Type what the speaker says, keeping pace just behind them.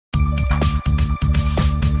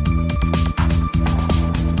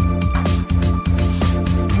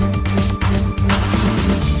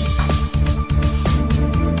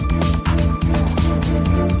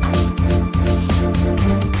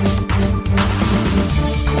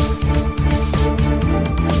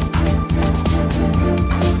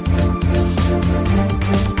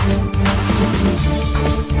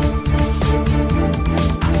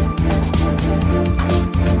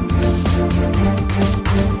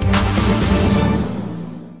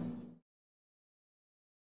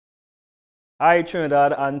Hi,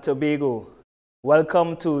 Trinidad and Tobago.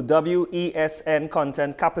 Welcome to WESN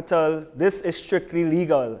Content Capital. This is Strictly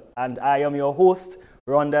Legal, and I am your host,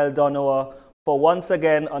 Rondell Donowa, for once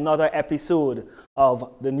again another episode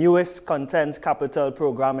of the newest Content Capital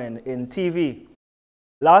programming in TV.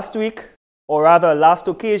 Last week, or rather last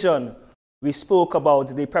occasion, we spoke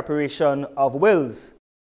about the preparation of wills,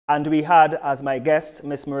 and we had as my guest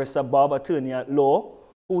Miss Marissa Bob, attorney at law,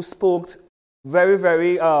 who spoke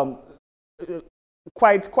very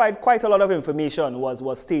quite a lot of information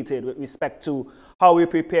was stated with respect to how we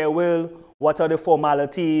prepare will, what are the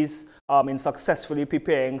formalities in successfully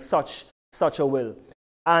preparing such a will.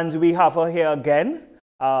 And we have her here again,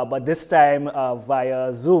 but this time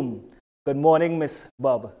via Zoom. Good morning, Miss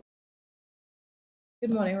Bob.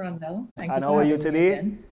 Good morning, Rondell. Thank you. And how are you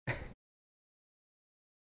today?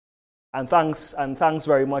 And thanks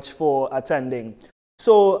very much for attending.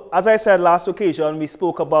 So, as I said last occasion, we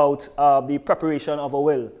spoke about the preparation of a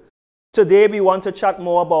will. Today, we want to chat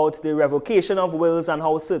more about the revocation of wills and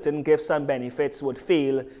how certain gifts and benefits would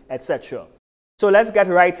fail, etc. So, let's get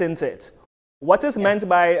right into it. What is meant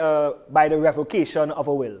by the revocation of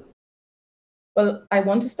a will? Well, I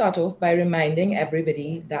want to start off by reminding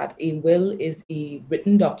everybody that a will is a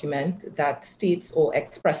written document that states or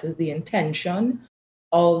expresses the intention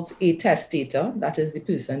of a testator, that is the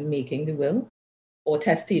person making the will, or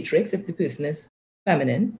testatrix if the person is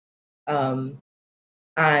feminine. And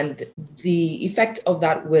the effect of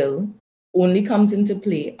that will only comes into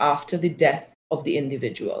play after the death of the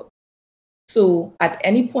individual. So at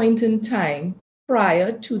any point in time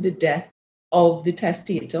prior to the death of the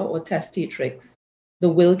testator or testatrix, the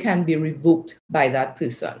will can be revoked by that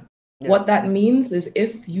person. Yes. What that means is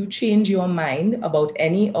if you change your mind about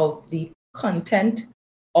any of the content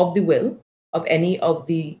of the will, of any of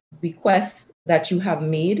the requests that you have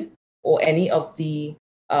made, or any of the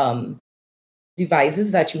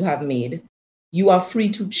devices that you have made, you are free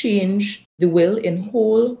to change the will in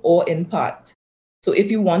whole or in part. So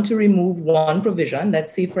if you want to remove one provision,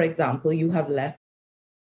 let's say, for example, you have left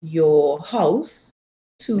your house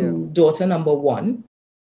to daughter number one,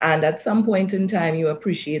 and at some point in time, you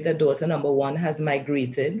appreciate that daughter number one has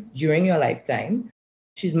migrated during your lifetime.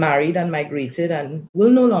 She's married and migrated and will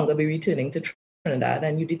no longer be returning to Trinidad,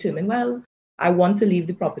 and you determine, well, I want to leave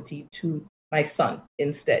the property to my son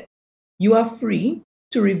instead. You are free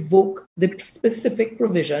to revoke the specific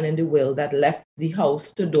provision in the will that left the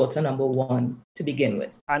house to daughter number one to begin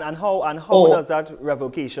with. And how does that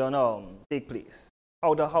revocation take place?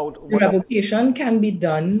 The revocation can be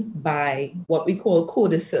done by what we call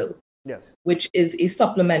codicil. Yes. Which is a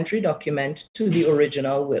supplementary document to the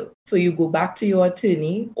original will. So you go back to your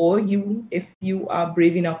attorney, or you, if you are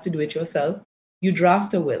brave enough to do it yourself, you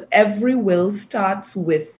draft a will. Every will starts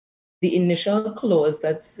with the initial clause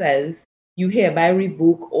that says you hereby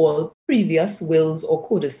revoke all previous wills or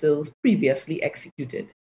codicils previously executed.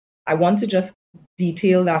 I want to just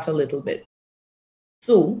detail that a little bit.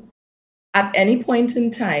 So at any point in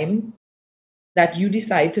time that you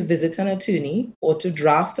decide to visit an attorney or to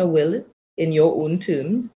draft a will in your own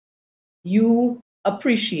terms, you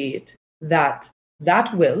appreciate that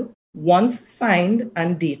that will, once signed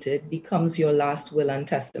and dated, becomes your last will and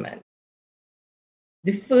testament.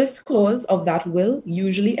 The first clause of that will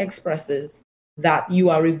usually expresses that you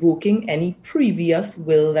are revoking any previous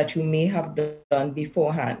will that you may have done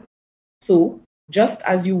beforehand. So just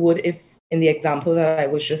as you would if in the example that I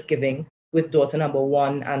was just giving with daughter number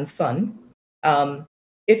one and son,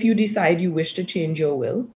 if you decide you wish to change your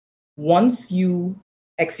will, once you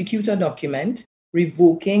execute a document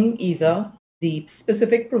revoking either the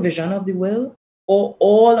specific provision of the will or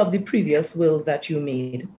all of the previous will that you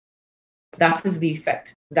made, that is the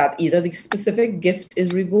effect, that either the specific gift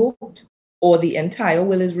is revoked or the entire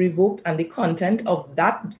will is revoked, and the content of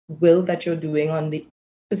that will that you're doing on the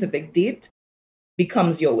specific date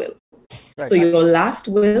becomes your will. Right. So your last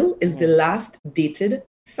will is the last dated,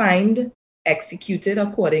 signed, executed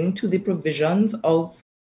according to the provisions of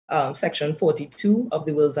Section 42 of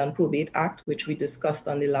the Wills and Probate Act, which we discussed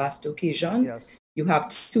on the last occasion. Yes. You have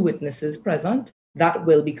two witnesses present. That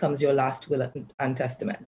will becomes your last will and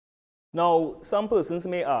testament. Now, some persons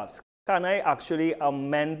may ask, can I actually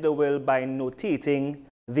amend the will by notating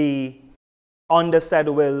on the said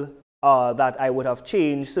will that I would have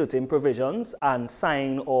changed certain provisions and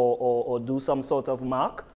sign or do some sort of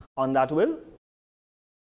mark on that will?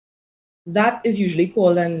 That is usually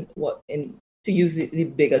called to use the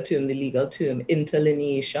bigger term, the legal term,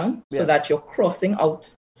 interlineation, so that you're crossing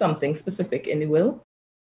out something specific in the will.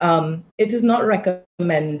 It is not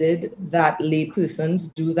recommended that lay persons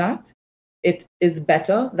do that. It is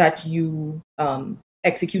better that you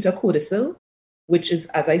execute a codicil which is,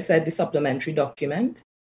 as I said, the supplementary document.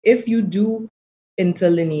 If you do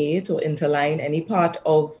interlineate or interline any part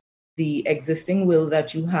of the existing will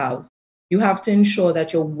that you have to ensure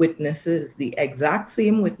that your witnesses, the exact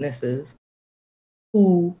same witnesses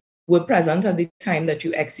who were present at the time that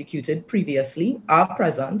you executed previously, are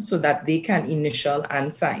present so that they can initial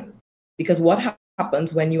and sign. Because what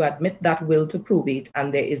happens when you admit that will to probate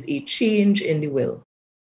and there is a change in the will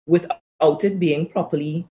without it being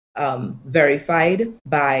properly verified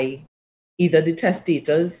by either the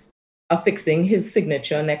testator's affixing his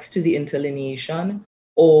signature next to the interlineation,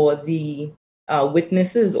 or the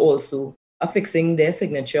witnesses also affixing their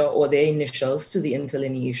signature or their initials to the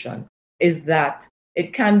interlineation, is that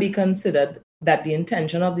it can be considered that the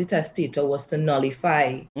intention of the testator was to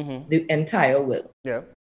nullify the entire will. Yeah.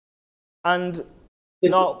 And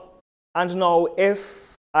now,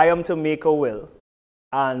 if I am to make a will,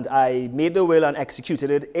 and I made the will and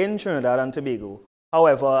executed it in Trinidad and Tobago,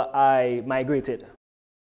 however, I migrated,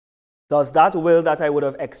 does that will that I would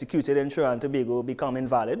have executed in Trinidad and Tobago become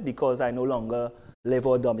invalid because I no longer live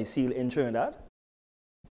or domicile in Trinidad?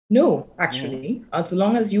 No, actually, as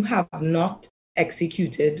long as you have not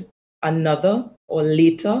executed another or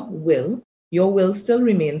later will, your will still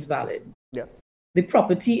remains valid. Yeah. The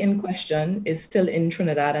property in question is still in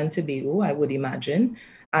Trinidad and Tobago, I would imagine.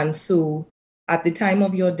 And so at the time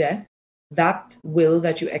of your death, that will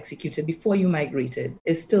that you executed before you migrated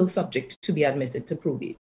is still subject to be admitted to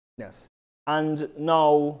probate. Yes. And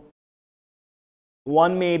now,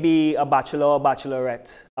 one may be a bachelor or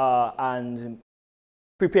bachelorette and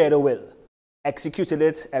prepared a will, executed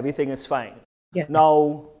it, everything is fine. Yeah.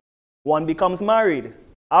 Now, one becomes married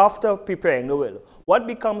after preparing the will. What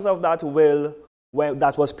becomes of that will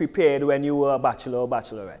that was prepared when you were a bachelor or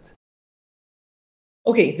bachelorette?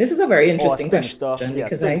 Okay, this is a very interesting question, yes,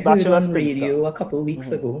 because I heard on radio a couple of weeks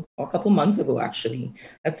ago, or a couple months ago actually,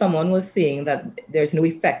 that someone was saying that there's no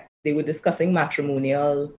effect. They were discussing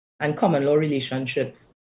matrimonial and common law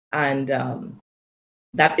relationships, and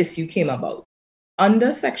that issue came about.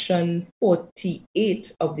 Under Section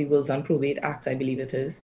 48 of the Wills and Probate Act, I believe it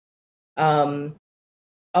is,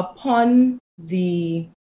 upon the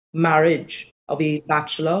marriage of a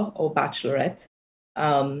bachelor or bachelorette,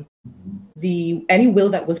 any will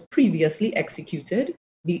that was previously executed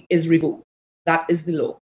is revoked. That is the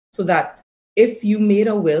law. So that if you made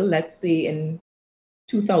a will, let's say in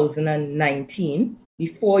 2019,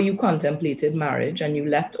 before you contemplated marriage, and you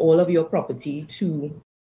left all of your property to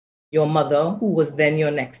your mother, who was then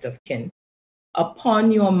your next of kin,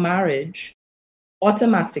 upon your marriage,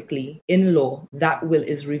 automatically in law, that will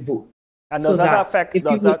is revoked. And does that affect? If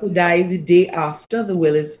you were to die the day after the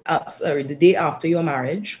will is the day after your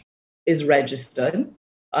marriage is registered,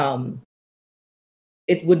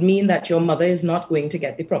 it would mean that your mother is not going to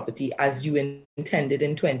get the property as you intended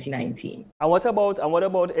in 2019. And what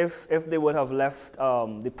about if they would have left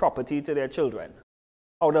the property to their children?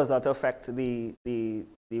 How does that affect the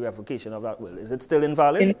revocation of that will? Is it still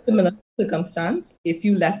invalid? In a similar circumstance, if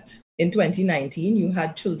you left in 2019, you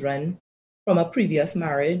had children from a previous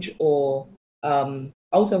marriage or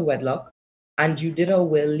out of wedlock, and you did a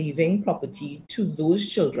will leaving property to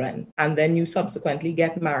those children, and then you subsequently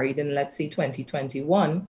get married in, let's say,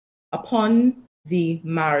 2021, upon the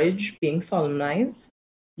marriage being solemnized,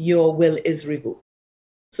 your will is revoked.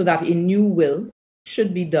 So that a new will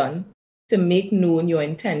should be done to make known your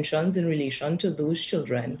intentions in relation to those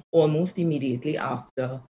children almost immediately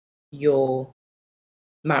after your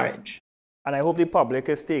marriage. And I hope the public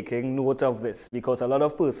is taking note of this, because a lot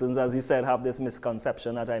of persons, as you said, have this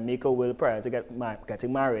misconception that I make a will prior to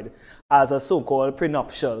getting married as a so-called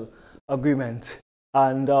prenuptial agreement.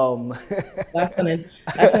 And that's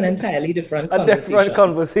an entirely different conversation. A different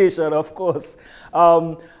conversation, of course.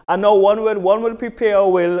 And now one will prepare a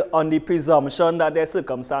will on the presumption that their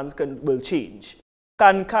circumstance will change.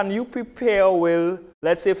 Can you prepare a will?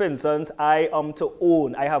 Let's say, for instance, I am to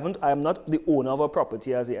own. I am not the owner of a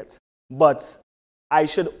property as yet, but I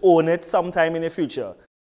should own it sometime in the future.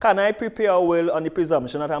 Can I prepare a will on the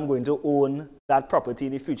presumption that I'm going to own that property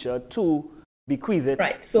in the future to bequeath it?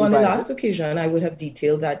 Right. So on the last occasion, I would have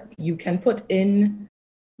detailed that you can put in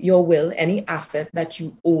your will any asset that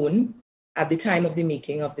you own at the time of the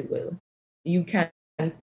making of the will. You can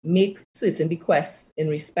make certain bequests in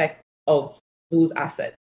respect of those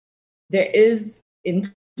assets. There is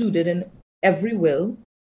included in every will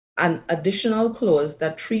an additional clause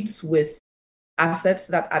that treats with assets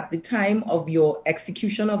that at the time of your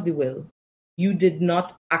execution of the will, you did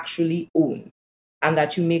not actually own, and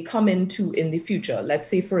that you may come into in the future. Let's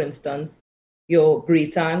say, for instance, your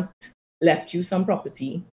great aunt left you some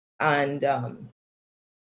property, and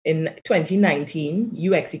in 2019,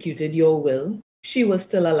 you executed your will, she was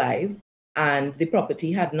still alive, and the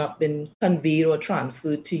property had not been conveyed or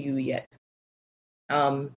transferred to you yet.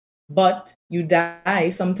 But you die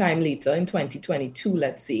sometime later in 2022,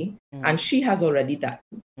 let's say, and she has already died,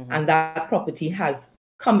 and that property has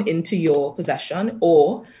come into your possession,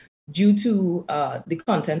 or due to the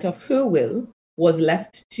content of her will was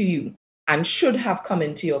left to you and should have come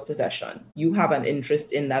into your possession. You have an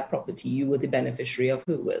interest in that property. You were the beneficiary of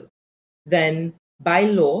her will. Then by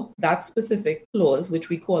law, that specific clause, which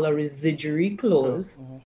we call a residuary clause,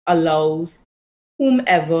 allows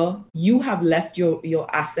whomever you have left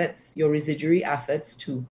your assets, your residuary assets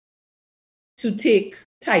to take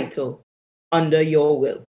title under your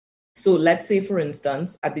will. So let's say, for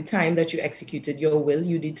instance, at the time that you executed your will,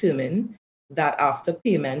 you determine that after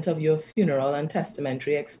payment of your funeral and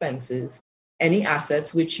testamentary expenses, any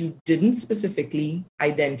assets which you didn't specifically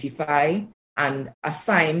identify and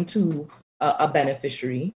assign to a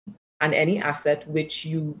beneficiary, and any asset which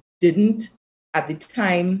you didn't at the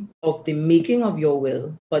time of the making of your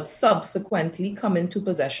will, but subsequently come into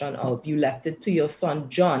possession of, you left it to your son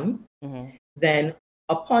John, then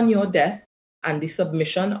upon your death and the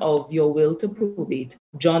submission of your will to probate,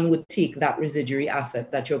 John would take that residuary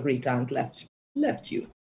asset that your great aunt left you.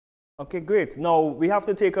 Okay, great. Now we have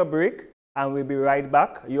to take a break and we'll be right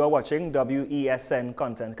back. You are watching WESN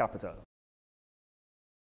Content Capital.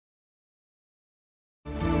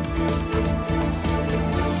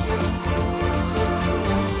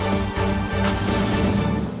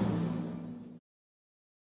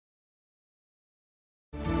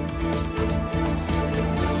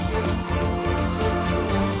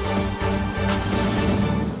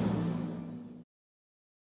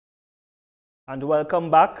 And welcome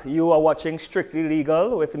back. You are watching Strictly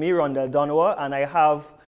Legal with me, Rondell Donowa, and I have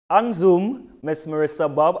on Zoom Miss Marissa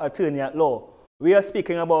Bob, attorney at law. We are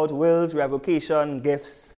speaking about wills, revocation,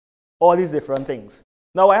 gifts, all these different things.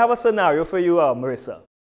 Now, I have a scenario for you, Marissa.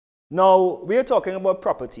 Now, we are talking about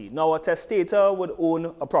property. Now, a testator would own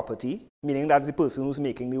a property, meaning that's the person who's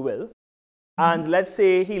making the will. And let's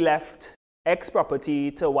say he left X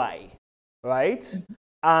property to Y, right?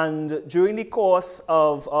 And during the course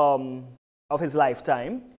of his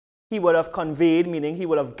lifetime, he would have conveyed, meaning he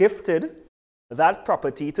would have gifted that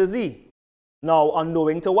property to Z. Now,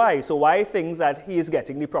 unknowing to Y. So Y thinks that he is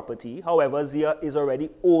getting the property. However, Z is already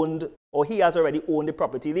owned, or he has already owned the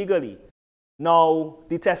property legally. Now,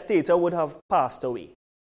 the testator would have passed away,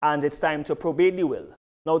 and it's time to probate the will.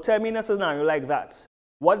 Now, tell me in a scenario like that,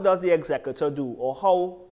 what does the executor do,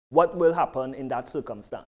 or what will happen in that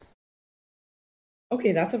circumstance?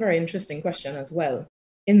 Okay, that's a very interesting question as well.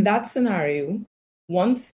 In that scenario,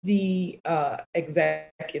 once the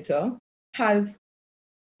executor has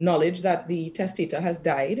knowledge that the testator has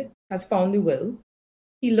died, has found the will,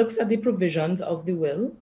 he looks at the provisions of the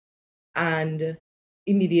will and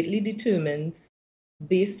immediately determines,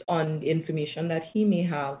 based on the information that he may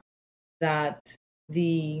have, that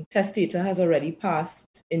the testator has already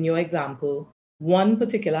passed, in your example, one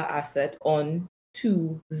particular asset on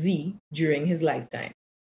to Z during his lifetime.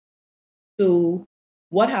 So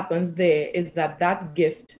what happens there is that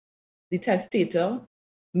gift, the testator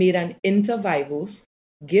made an inter vivos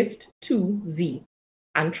gift to Z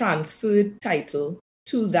and transferred title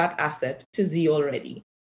to that asset to Z already.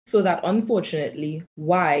 So that unfortunately,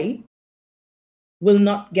 Y will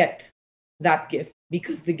not get that gift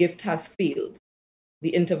because the gift has failed.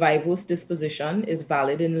 The inter vivos disposition is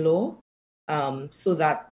valid in law, so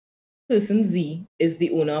that person Z is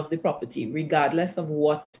the owner of the property, regardless of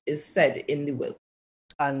what is said in the will.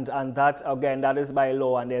 And that, again, that is by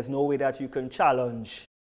law, and there's no way that you can challenge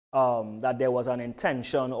that there was an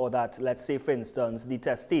intention, or that, let's say, for instance, the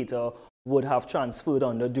testator would have transferred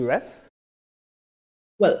under duress?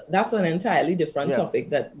 Well, that's an entirely different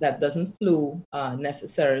topic that doesn't flow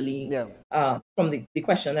necessarily from the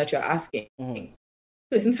question that you're asking.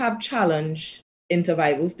 Persons have challenged inter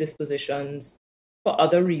vivos dispositions for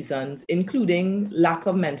other reasons, including lack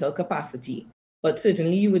of mental capacity. But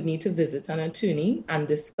certainly you would need to visit an attorney and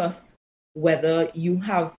discuss whether you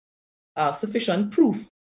have sufficient proof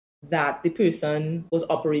that the person was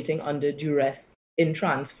operating under duress in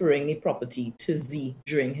transferring the property to Z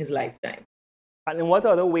during his lifetime. And in what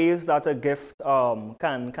other ways that a gift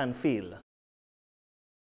can fail?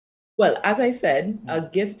 Well, as I said, a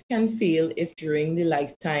gift can fail if during the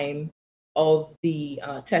lifetime of the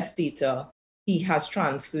testator, he has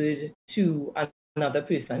transferred to another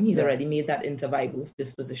person. He's already made that inter vivos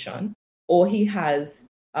disposition, or he has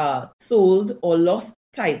sold or lost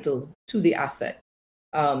title to the asset.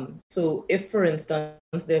 So if, for instance,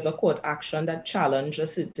 there's a court action that challenges a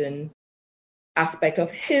certain aspect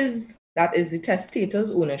of that is the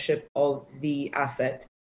testator's ownership of the asset,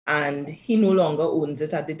 and he no longer owns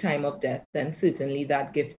it at the time of death, then certainly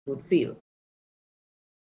that gift would fail.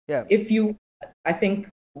 Yeah. I think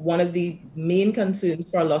one of the main concerns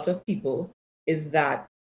for a lot of people is that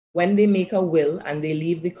when they make a will and they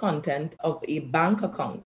leave the content of a bank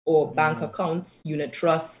account or bank accounts, unit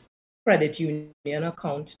trust, credit union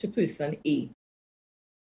account to person A,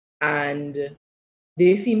 and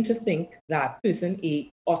they seem to think that person A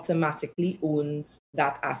automatically owns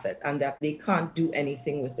that asset and that they can't do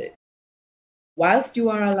anything with it. Whilst you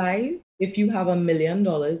are alive, if you have $1 million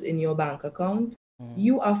in your bank account,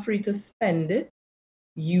 you are free to spend it,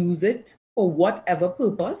 use it for whatever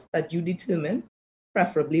purpose that you determine,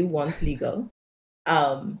 preferably once legal,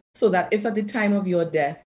 so that if at the time of your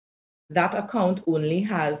death, that account only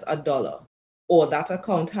has $1 or that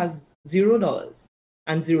account has $0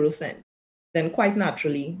 and 0 cents, then quite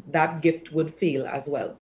naturally, that gift would fail as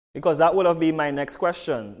well. Because that would have been my next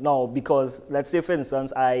question. No, because let's say, for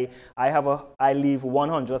instance, I leave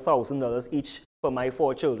 $100,000 each for my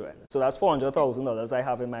 4 children. So that's $400,000 I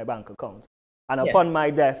have in my bank account. And upon my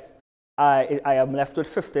death, I am left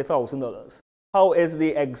with $50,000. How is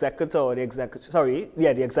the executor or the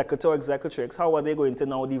executrix, how are they going to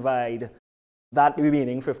now divide that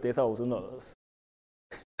remaining $50,000?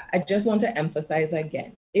 I just want to emphasize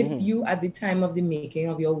again, if you at the time of the making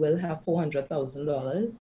of your will have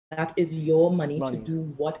 $400,000, that is your money to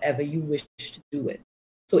do whatever you wish to do with.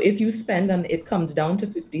 So if you spend and it comes down to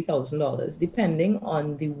 $50,000, depending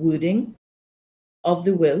on the wording of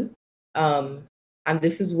the will, and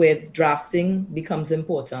this is where drafting becomes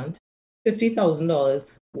important,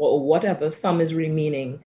 $50,000 or whatever sum is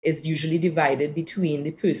remaining is usually divided between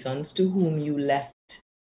the persons to whom you left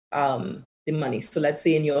the money. So let's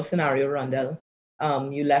say in your scenario, Rondell,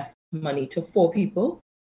 you left money to 4 people.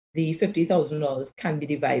 The $50,000 can be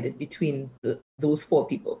divided between those 4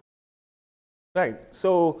 people. Right.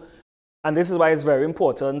 So, and this is why it's very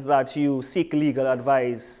important that you seek legal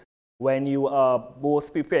advice when you are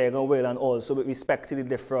both preparing a will and also with respect to the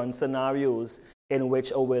different scenarios in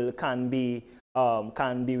which a will can be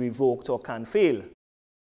revoked or can fail.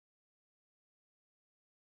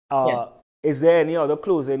 Is there any other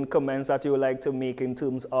closing comments that you would like to make in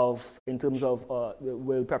terms of the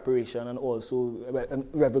will preparation and also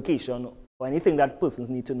revocation, or anything that persons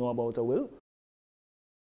need to know about a will?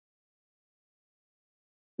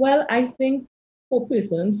 Well, I think for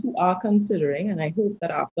persons who are considering, and I hope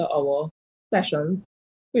that after our session,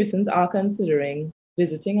 persons are considering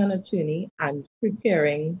visiting an attorney and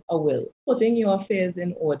preparing a will, putting your affairs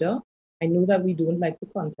in order. I know that we don't like to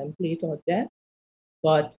contemplate our death,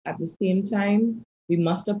 but at the same time, we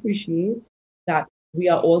must appreciate that we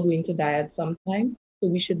are all going to die at some time. So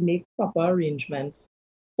we should make proper arrangements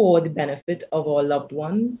for the benefit of our loved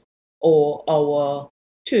ones or our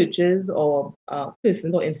churches or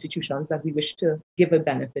persons or institutions that we wish to give a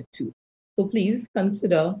benefit to. So please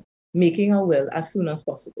consider making a will as soon as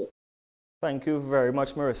possible. Thank you very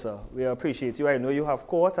much, Marissa. We appreciate you. I know you have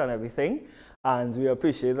court and everything, and we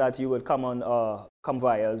appreciate that you would come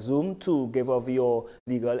via Zoom to give of your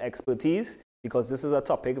legal expertise, because this is a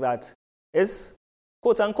topic that is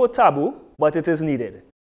quote-unquote taboo, but it is needed.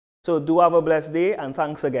 So do have a blessed day, and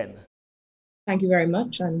thanks again. Thank you very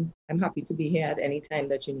much, and I'm happy to be here at any time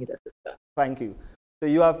that you need assistance. Thank you. So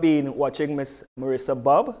you have been watching Ms. Marissa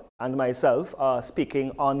Bob and myself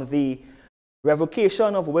speaking on the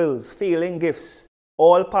revocation of wills, failing gifts,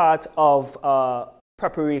 all part of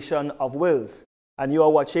preparation of wills. And you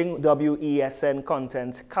are watching WESN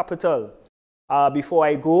Content Capital. Before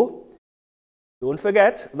I go, don't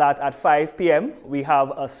forget that at 5 p.m. we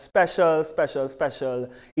have a special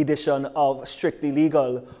edition of Strictly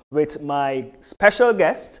Legal with my special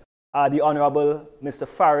guest, the Honorable Mr.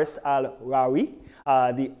 Faris Al-Rawi,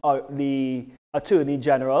 the Attorney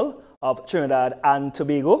General of Trinidad and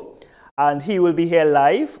Tobago. And he will be here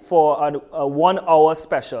live for a 1-hour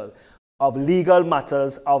special of legal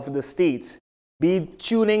matters of the state. Be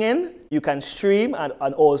tuning in. You can stream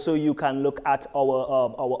and also you can look at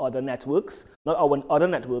our other networks, not our other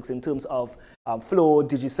networks in terms of Flow,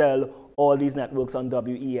 Digicel, all these networks on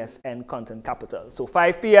WESN Content Capital. So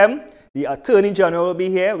 5 p.m., the Attorney General will be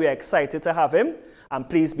here. We are excited to have him, and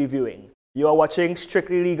please be viewing. You are watching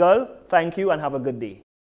Strictly Legal. Thank you and have a good day.